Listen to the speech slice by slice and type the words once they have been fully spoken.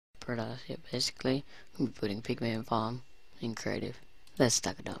Paradise. Yeah, basically, I'm gonna be putting Pigman farm in creative. Let's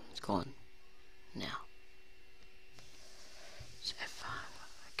stack it up. It's gone now. So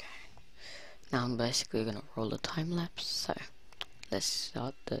okay. Now I'm basically gonna roll a time lapse. So let's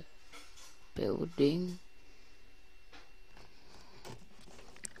start the building.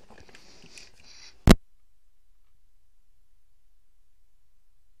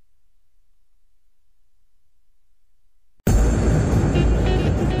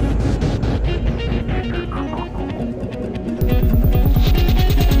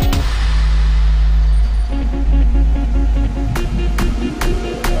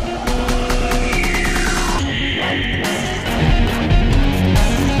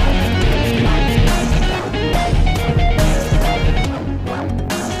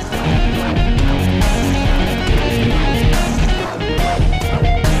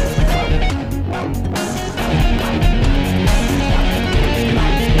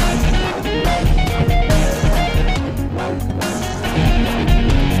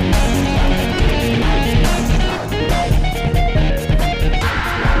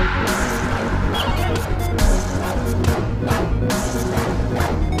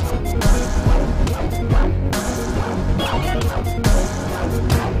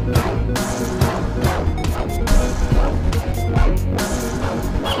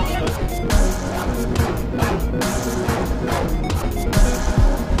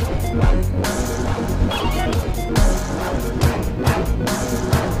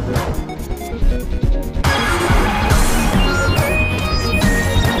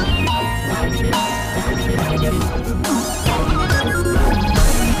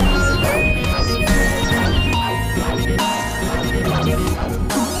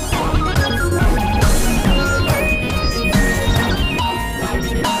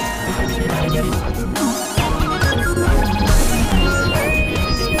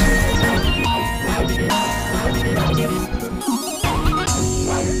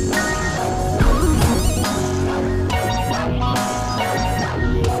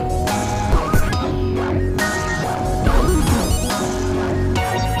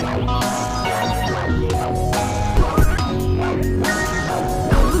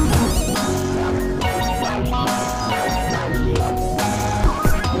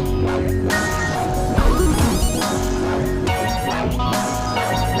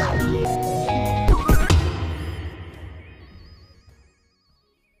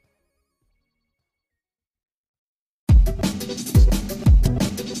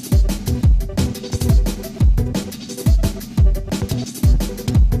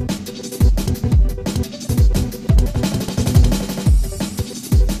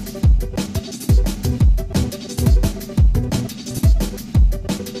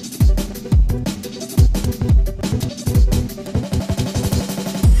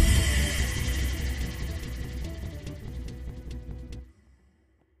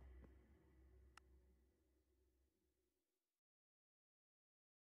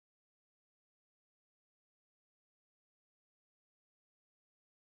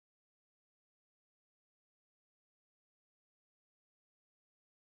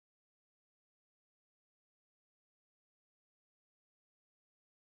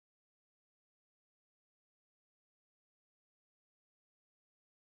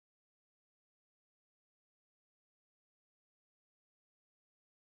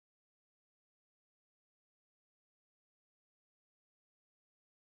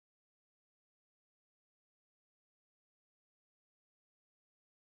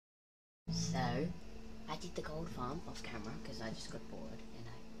 So, I did the gold farm off camera because I just got bored and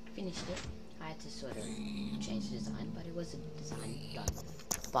I finished it. I had to sort of change the design, but it was a design done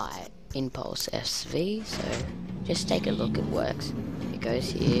by Impulse SV, so just take a look, it works. It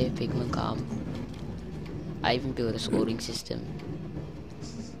goes here, Pigman come. I even built a sorting system.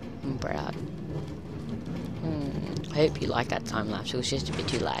 I'm proud. I hope you like that time lapse, it was just a bit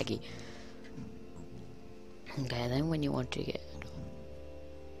too laggy. Okay, then when you want to get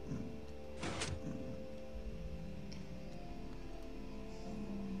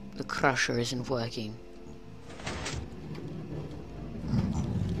the crusher isn't working.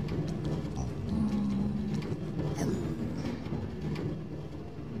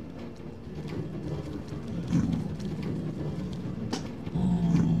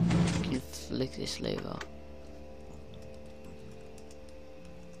 Can flick this lever.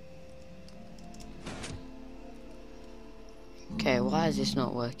 Okay, why is this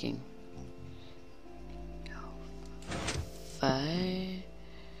not working?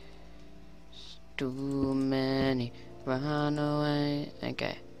 Too many, run away.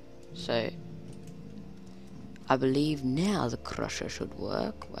 Okay, so I believe now the crusher should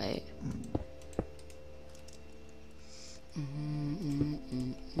work. Wait.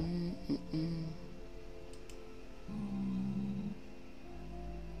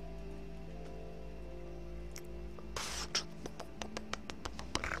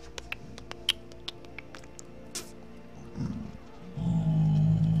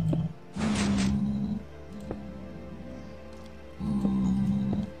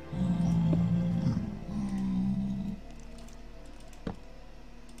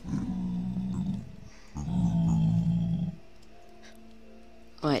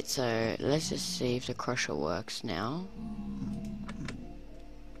 Wait, so let's just see if the crusher works now.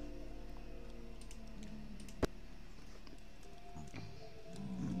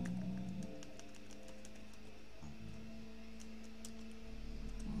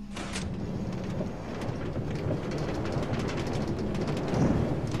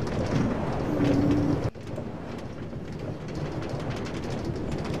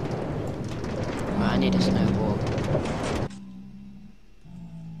 I need a snowball.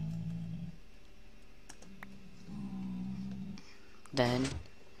 Then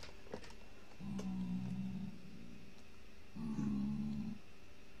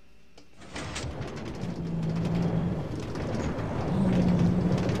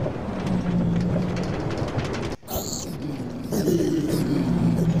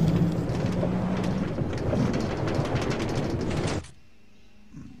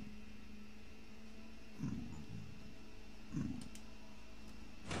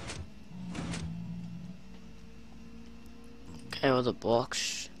or the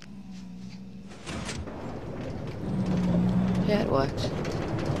box. Yeah, it works.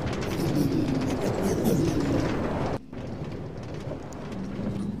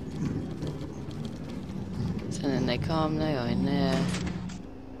 So then they come, they go in there.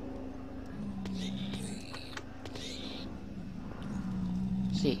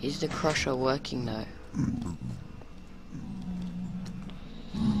 See, is the crusher working though?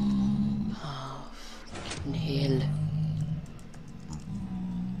 Oh, fucking hell.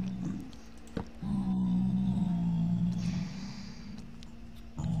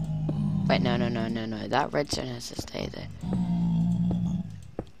 Wait, no. That redstone has to stay there.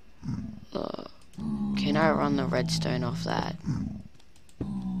 Can I run the redstone off that?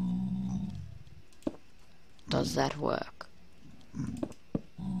 Does that work?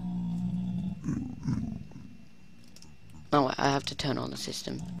 Oh, wait, I have to turn on the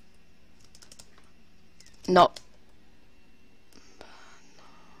system. No.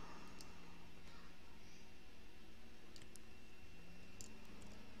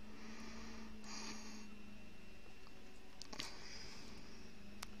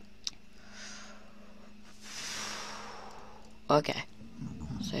 Okay,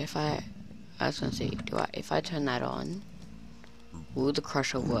 so if I was gonna see, if I turn that on, will the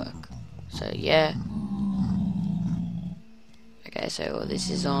crusher work? So yeah. Okay, so this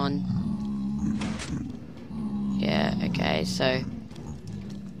is on. Yeah, okay, so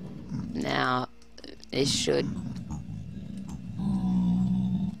now this should.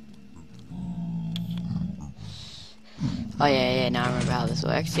 Oh yeah, now I remember how this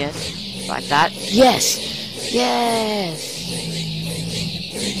works, yes. Like that. Yes! Yes!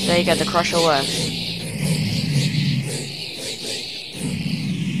 There you go, the crusher works.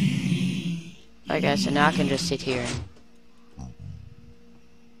 Okay, so now I can just sit here and...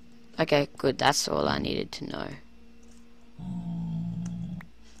 Okay, good, that's all I needed to know.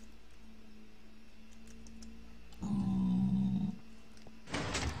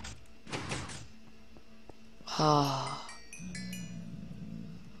 Oh.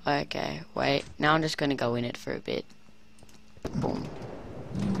 Okay, wait, now I'm just gonna go in it for a bit. Boom.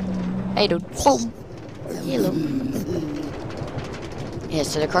 Hey dude, boom! Hello. Yeah,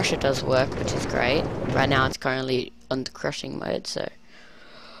 so the crusher does work, which is great. Right now it's currently on the crushing mode, so...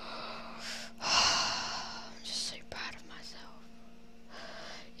 I'm just so proud of myself.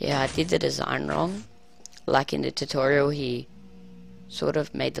 Yeah, I did the design wrong. Like in the tutorial, he sort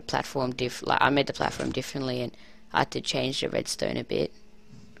of made the platform I made the platform differently, and I had to change the redstone a bit.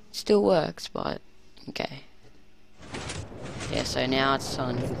 Still works, but... okay. Yeah, so now it's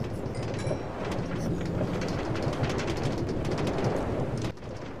on...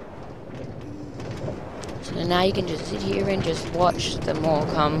 So now you can just sit here and just watch them all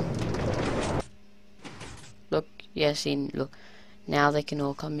come. Look, yeah, see, look. Now they can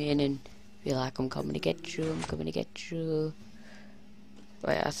all come in and be like, I'm coming to get you, I'm coming to get you.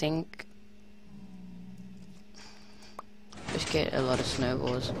 Wait, I think... just get a lot of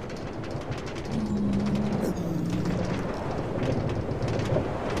snowballs.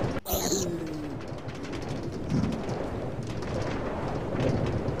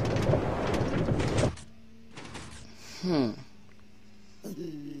 Oh,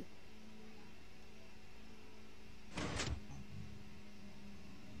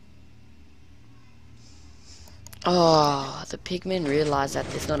 the pigmen realize that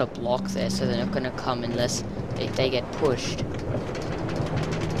there's not a block there, so they're not gonna come unless they get pushed.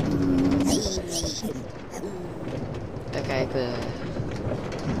 Okay, good.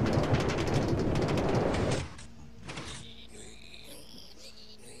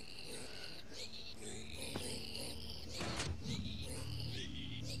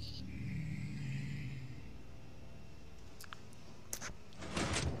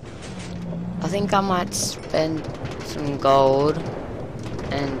 I think I might spend some gold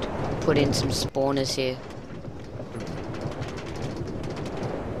and put in some spawners here.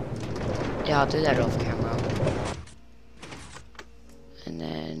 Yeah, I'll do that off camera. And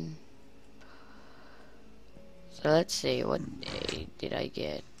then... So let's see, what did I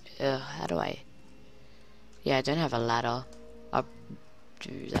get? How do I... Yeah, I don't have a ladder. I'll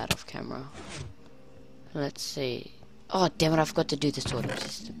do that off camera. Let's see. Oh, damn it, I forgot to do the sorting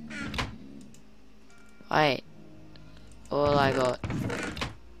system. Wait. All I got...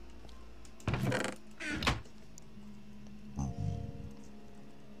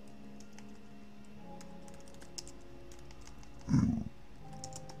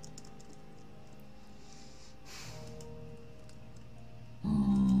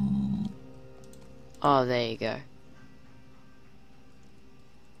 Oh, there you go.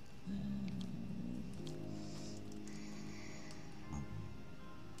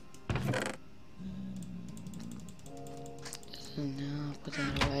 So now I'll put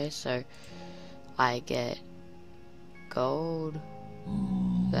that away, so I get gold,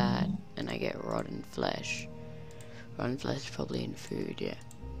 that, and I get rotten flesh. Rotten flesh is probably in food, yeah.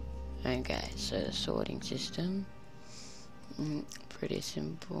 Okay, so the sorting system. Pretty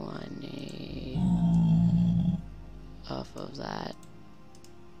simple. I need off of that.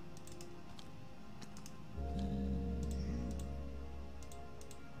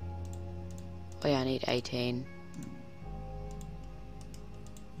 Oh yeah, I need 18.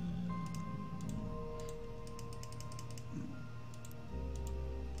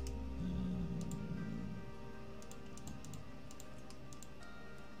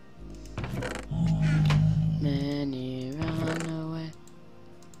 Many run away.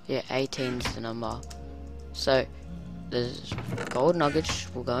 Yeah, 18's the number. So there's gold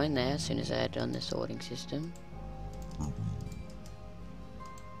nuggets will go in there as soon as I add on the sorting system.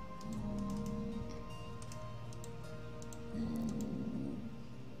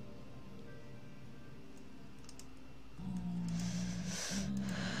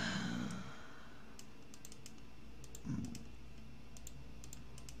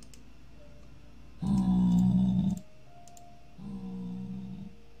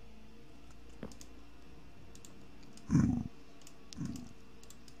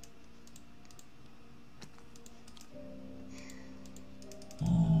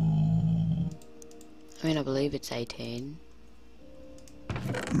 I mean, I believe it's 18.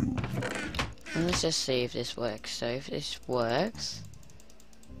 And let's just see if this works. So if this works,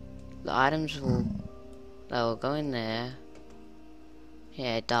 the items will go in there.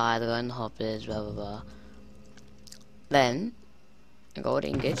 Yeah, die, they'll go in the hoppers, blah blah blah. Then the gold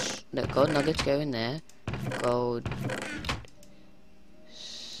ingots, the gold nuggets go in there. Gold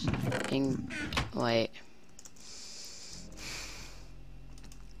wait.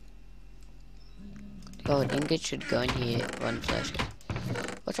 Gold ingots should go in here. One flash.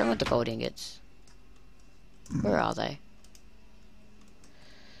 What's wrong with the gold ingots? Where are they?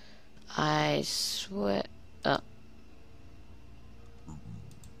 I swear.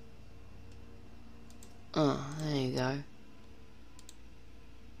 Oh, there you go.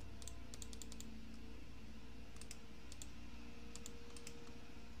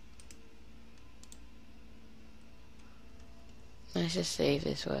 Let's just see if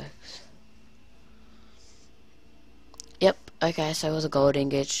this works. Yep, okay, so all the gold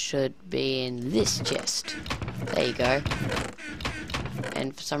ingots should be in this chest. There you go.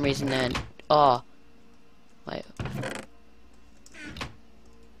 And for some reason then... Oh! Wait.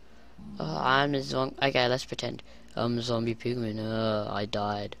 Oh, I'm a zombie... Okay, let's pretend. I'm a zombie pigman. I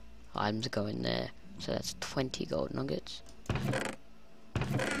died. Items go in there. So that's 20 gold nuggets.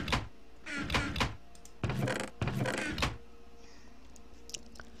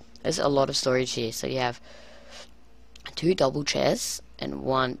 There's a lot of storage here. So you have 2 double chests and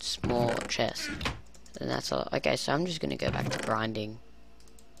 1 small chest. And that's all. Okay, so I'm just gonna go back to grinding.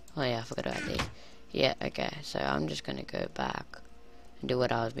 Oh yeah, I forgot about these. Yeah, okay, so I'm just gonna go back and do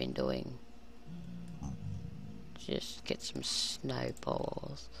what I've been doing. Just get some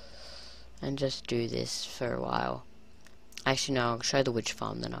snowballs and just do this for a while. Actually, no, I'll show the witch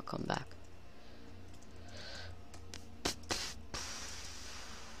farm, then I'll come back.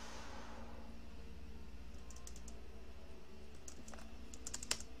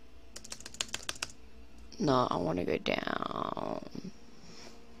 No, I want to go down.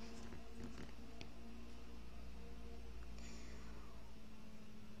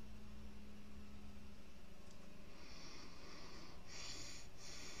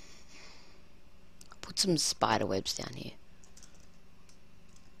 Put some spider webs down here.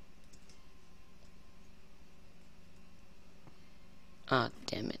 Ah, oh,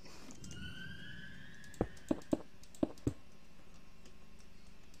 damn it.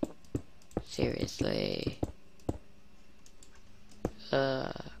 Seriously.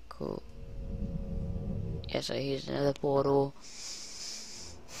 Cool. Yeah, so here's another portal.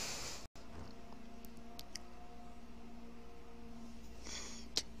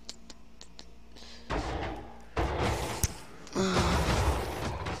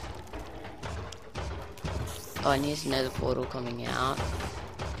 Oh, and here's another portal coming out.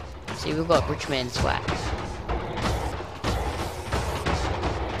 See, we've got rich man swag.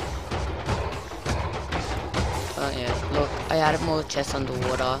 Oh yeah, look, I added more chests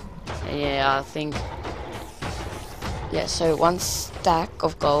underwater. And yeah, I think... Yeah, so 1 stack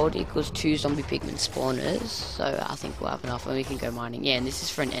of gold equals 2 zombie pigman spawners. So I think we'll have enough and we can go mining. Yeah, and this is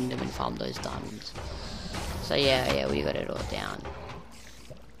for an enderman farm, those diamonds. So yeah, we got it all down.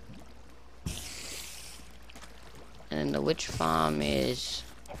 And the witch farm is...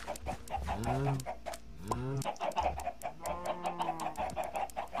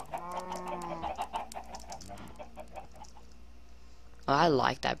 I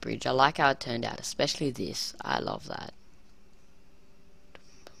like that bridge. I like how it turned out, especially this. I love that.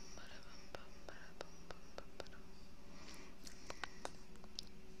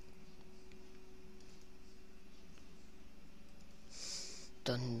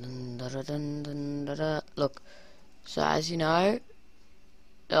 Dun, dun, da, da, dun, dun, da, da. Look, so as you know,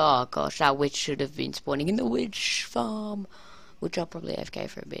 oh gosh, that witch should have been spawning in the witch farm, which I'll probably AFK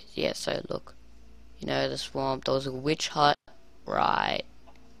for a bit. Yeah, so look, you know the swamp, there was a witch hut right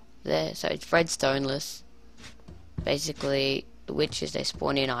there, so it's redstoneless. Basically, the witches, they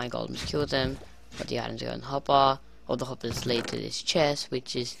spawn in, iron golems kill them, but the items go in the hopper, or the hoppers lead to this chest,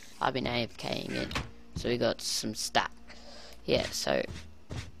 which is, I've been AFKing it, so we got some stack. Yeah, so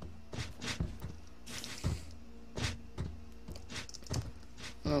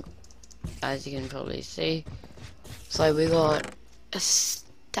look, as you can probably see, so we got a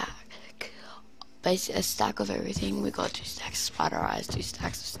stack, basically a stack of everything. We got 2 stacks of spider eyes, 2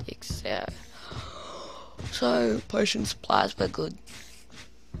 stacks of sticks, yeah. So potion supplies were good.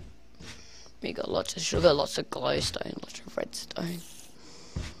 We got lots of sugar, lots of glowstone, lots of redstone.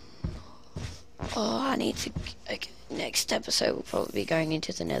 Oh, I need to, okay, next episode we'll probably be going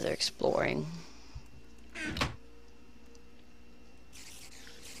into the nether exploring.